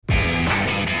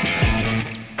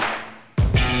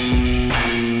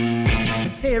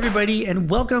everybody, and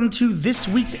welcome to this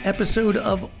week's episode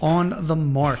of On the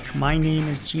Mark. My name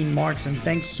is Gene Marks, and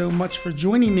thanks so much for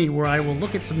joining me, where I will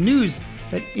look at some news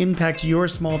that impacts your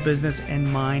small business and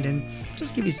mine, and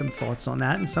just give you some thoughts on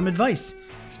that and some advice.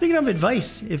 Speaking of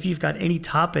advice, if you've got any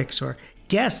topics or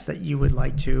guests that you would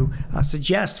like to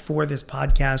suggest for this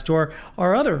podcast or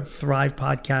our other Thrive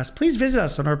podcast, please visit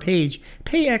us on our page,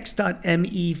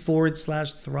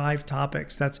 payx.me/Thrive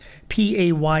Topics. That's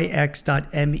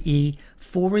payx.me/Thrive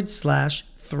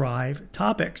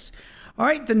Topics. All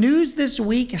right, the news this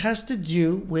week has to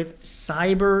do with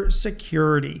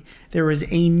cybersecurity. There is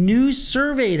a new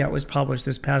survey that was published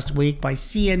this past week by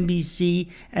CNBC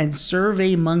and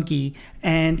SurveyMonkey.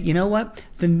 And you know what?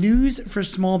 The news for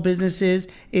small businesses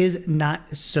is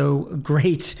not so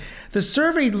great. The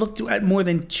survey looked at more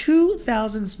than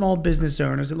 2,000 small business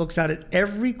owners. It looks at it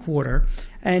every quarter.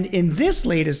 And in this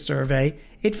latest survey,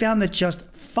 it found that just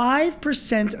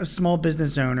 5% of small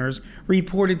business owners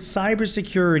reported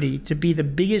cybersecurity to be the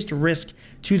biggest risk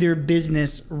to their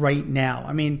business right now.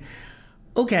 I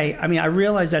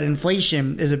realize that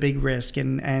inflation is a big risk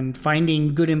and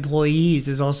finding good employees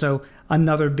is also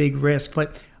another big risk,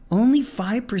 but only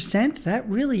 5%? That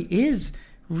really is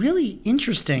really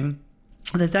interesting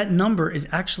that number is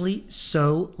actually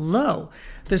so low.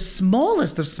 The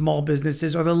smallest of small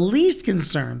businesses are the least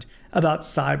concerned about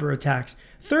cyber attacks.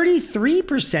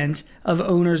 33% of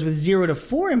owners with 0 to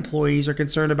 4 employees are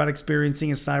concerned about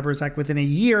experiencing a cyber attack within a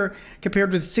year,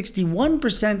 compared with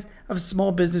 61% of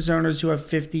small business owners who have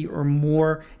 50 or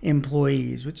more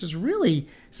employees, which is really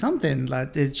something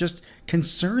that it just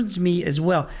concerns me as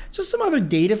well. Just some other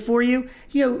data for you.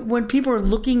 When people are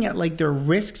looking at like their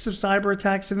risks of cyber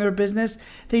attacks in their business,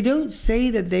 they don't say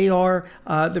that they are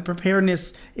the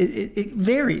preparedness. It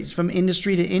varies from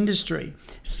industry to industry.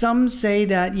 Some say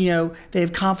that they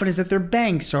have confidence that their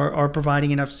banks are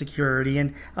providing enough security,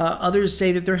 and others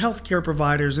say that their healthcare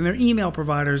providers and their email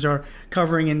providers are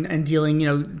covering and dealing,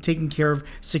 taking care of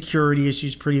security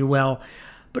issues pretty well.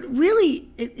 But really,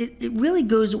 it really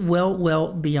goes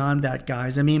well beyond that,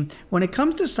 guys. I mean, when it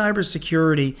comes to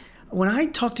cybersecurity, when I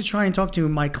try and talk to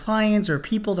my clients or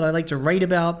people that I like to write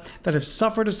about that have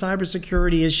suffered a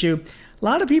cybersecurity issue, a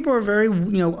lot of people are very,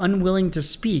 unwilling to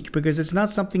speak because it's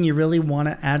not something you really want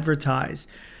to advertise.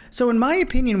 So in my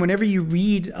opinion, whenever you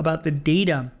read about the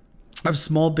data of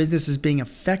small businesses being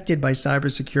affected by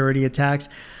cybersecurity attacks,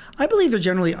 I believe they're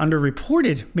generally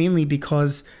underreported, mainly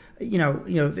because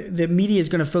the media is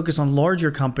going to focus on larger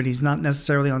companies, not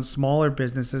necessarily on smaller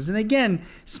businesses. And again,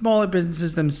 smaller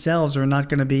businesses themselves are not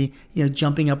going to be,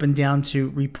 jumping up and down to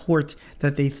report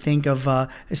that they think of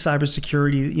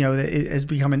cybersecurity, as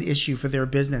become an issue for their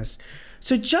business.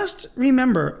 So just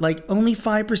remember, only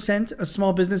 5% of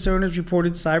small business owners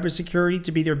reported cybersecurity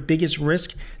to be their biggest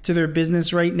risk to their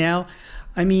business right now.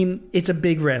 I mean, it's a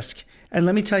big risk. And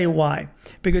let me tell you why.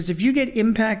 Because if you get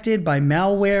impacted by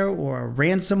malware or a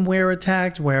ransomware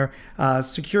attack where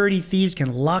security thieves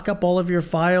can lock up all of your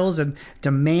files and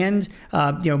demand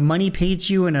money paid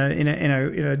to you in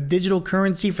a digital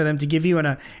currency for them to give you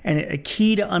a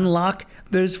key to unlock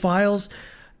those files,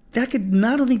 that could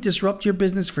not only disrupt your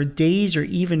business for days or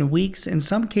even weeks, in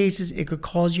some cases it could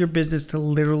cause your business to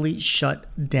literally shut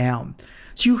down.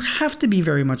 So you have to be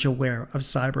very much aware of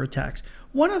cyber attacks.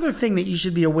 One other thing that you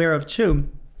should be aware of too,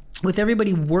 with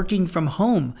everybody working from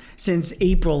home since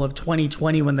April of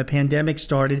 2020 when the pandemic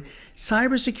started,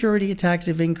 cybersecurity attacks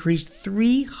have increased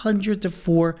 300 to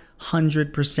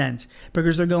 400%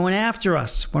 because they're going after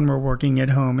us when we're working at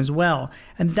home as well.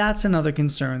 And that's another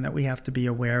concern that we have to be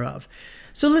aware of.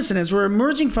 So listen, as we're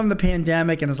emerging from the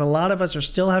pandemic and as a lot of us are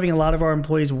still having a lot of our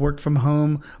employees work from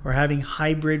home or having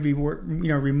hybrid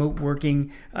remote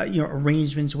working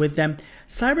arrangements with them,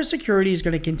 cybersecurity is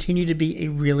going to continue to be a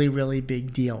really, really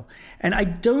big deal. And I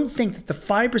don't think that the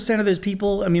 5% of those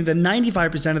people, the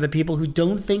 95% of the people who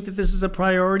don't think that this is a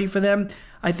priority for them,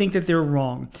 I think that they're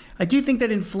wrong. I do think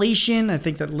that inflation, I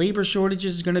think that labor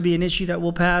shortages is going to be an issue that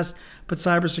will pass, but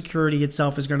cybersecurity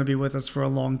itself is going to be with us for a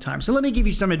long time. So let me give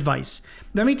you some advice.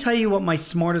 Let me tell you what my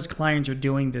smartest clients are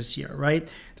doing this year,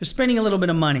 right? They're spending a little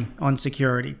bit of money on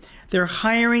security. They're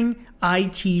hiring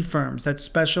IT firms that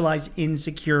specialize in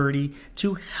security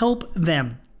to help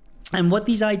them. And what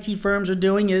these IT firms are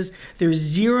doing is they're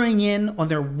zeroing in on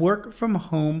their work from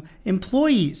home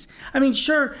employees.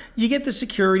 Sure, you get the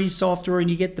security software and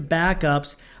you get the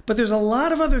backups, but there's a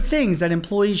lot of other things that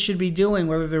employees should be doing,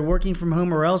 whether they're working from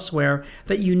home or elsewhere,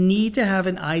 that you need to have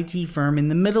an IT firm in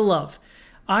the middle of.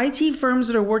 IT firms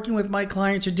that are working with my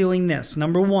clients are doing this.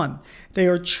 Number one, they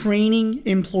are training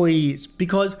employees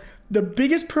because the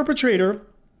biggest perpetrator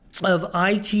of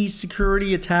IT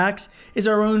security attacks is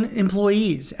our own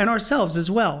employees and ourselves as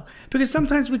well. Because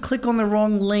sometimes we click on the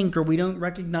wrong link, or we don't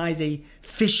recognize a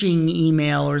phishing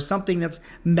email or something that's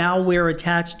malware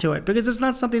attached to it, because it's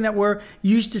not something that we're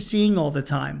used to seeing all the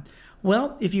time.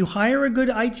 Well, if you hire a good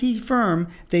IT firm,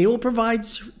 they will provide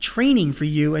training for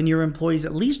you and your employees,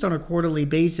 at least on a quarterly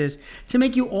basis, to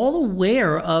make you all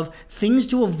aware of things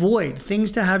to avoid,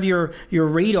 things to have your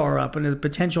radar up on a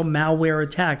potential malware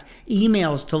attack,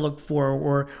 emails to look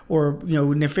for, or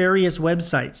nefarious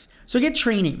websites. So get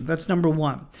training. That's number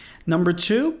one. Number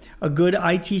two, a good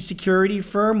IT security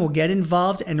firm will get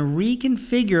involved and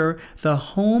reconfigure the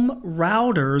home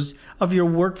routers of your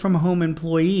work from home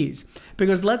employees.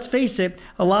 Because let's face it,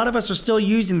 a lot of us are still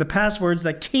using the passwords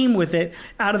that came with it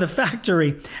out of the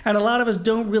factory. And a lot of us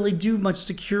don't really do much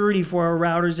security for our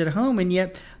routers at home. And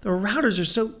yet the routers are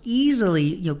so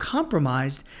easily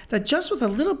compromised that just with a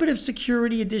little bit of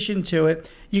security addition to it,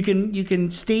 you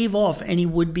can stave off any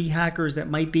would-be hackers that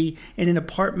might be in an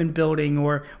apartment building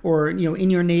or in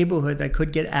your neighborhood that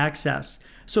could get access.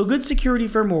 So a good security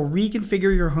firm will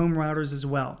reconfigure your home routers as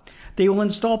well. They will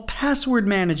install password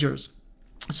managers,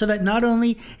 so that not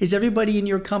only is everybody in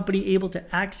your company able to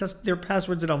access their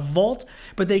passwords in a vault,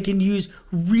 but they can use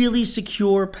really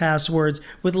secure passwords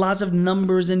with lots of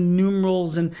numbers and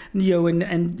numerals and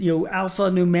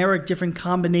alphanumeric different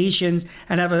combinations,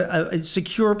 and have a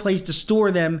secure place to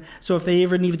store them. So if they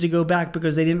ever needed to go back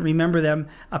because they didn't remember them,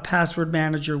 a password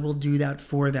manager will do that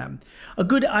for them. A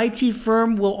good IT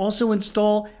firm will also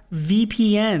install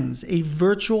VPNs, a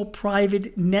virtual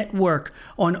private network,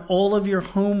 on all of your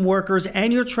home workers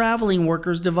and your traveling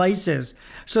workers' devices,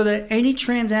 so that any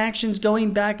transactions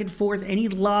going back and forth, any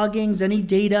loggings, any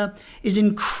data is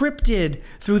encrypted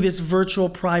through this virtual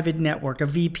private network, a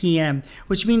VPN,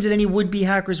 which means that any would-be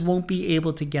hackers won't be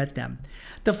able to get them.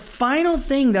 The final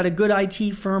thing that a good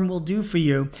IT firm will do for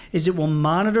you is it will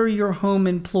monitor your home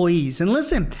employees. And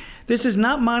listen, this is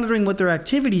not monitoring what their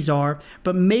activities are,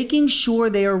 but making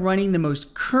sure they are running the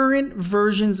most current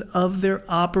versions of their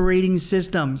operating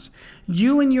systems.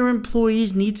 You and your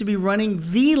employees need to be running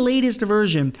the latest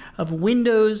version of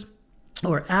Windows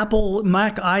or Apple,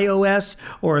 Mac, iOS,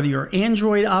 or your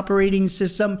Android operating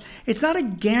system. It's not a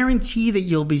guarantee that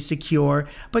you'll be secure,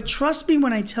 but trust me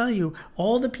when I tell you,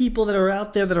 all the people that are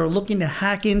out there that are looking to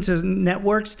hack into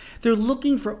networks, they're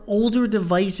looking for older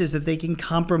devices that they can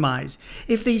compromise.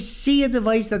 If they see a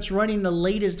device that's running the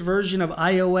latest version of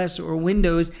iOS or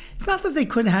Windows, it's not that they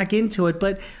couldn't hack into it,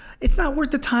 but it's not worth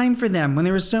the time for them when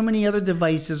there are so many other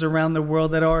devices around the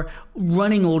world that are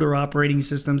running older operating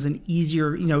systems and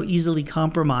easily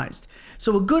compromised.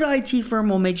 So a good IT firm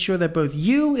will make sure that both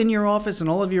you in your office and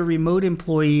all of your remote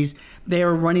employees, they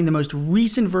are running the most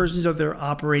recent versions of their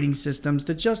operating systems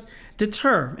to just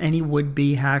deter any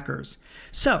would-be hackers.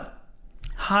 So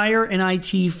hire an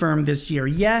IT firm this year.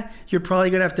 Yeah, you're probably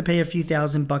going to have to pay a few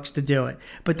 $1,000s to do it,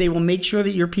 but they will make sure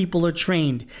that your people are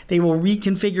trained. They will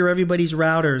reconfigure everybody's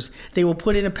routers. They will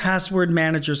put in a password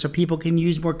manager so people can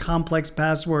use more complex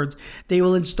passwords. They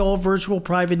will install virtual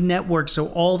private networks so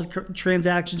all the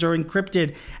transactions are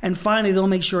encrypted. And finally, they'll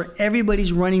make sure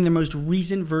everybody's running the most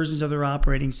recent versions of their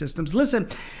operating systems. Listen,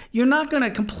 you're not going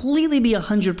to completely be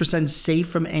 100% safe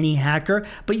from any hacker,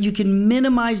 but you can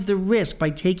minimize the risk by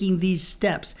taking these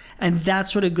steps. And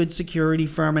that's what a good security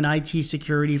firm, an IT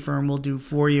security firm, will do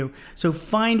for you. So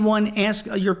find one, ask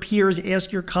your peers,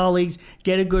 ask your colleagues,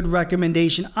 get a good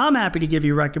recommendation. I'm happy to give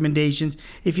you recommendations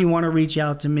if you want to reach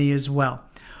out to me as well.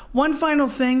 One final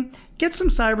thing, get some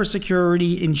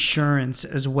cybersecurity insurance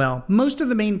as well. Most of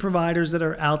the main providers that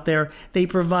are out there, they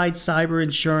provide cyber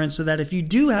insurance so that if you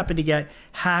do happen to get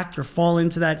hacked or fall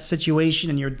into that situation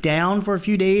and you're down for a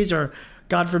few days or,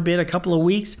 God forbid, a couple of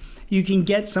weeks, you can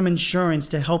get some insurance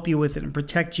to help you with it and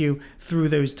protect you through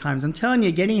those times. I'm telling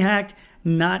you, getting hacked,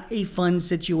 not a fun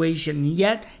situation.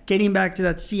 Yet, getting back to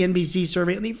that CNBC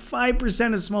survey, only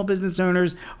 5% of small business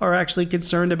owners are actually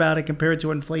concerned about it compared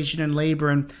to inflation and labor.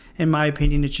 And in my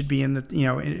opinion, it should be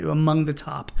among the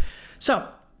top. So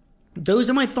those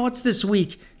are my thoughts this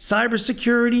week.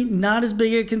 Cybersecurity, not as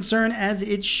big a concern as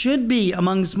it should be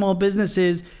among small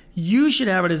businesses. You should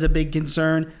have it as a big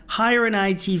concern. Hire an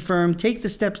IT firm, take the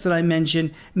steps that I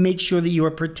mentioned, make sure that you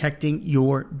are protecting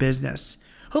your business.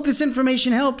 Hope this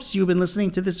information helps. You've been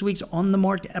listening to this week's On the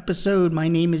Mark episode. My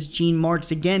name is Gene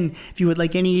Marks. Again, if you would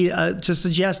like to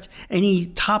suggest any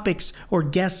topics or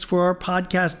guests for our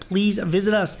podcast, please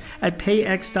visit us at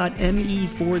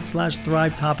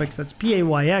payx.me/Thrive Topics. That's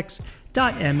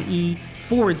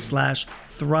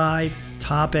payx.me/Thrive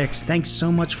Topics. Thanks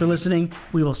so much for listening.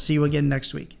 We will see you again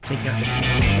next week. Take care.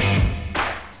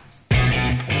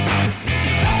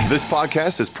 This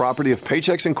podcast is property of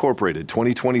Paychex Incorporated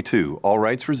 2022. All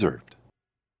rights reserved.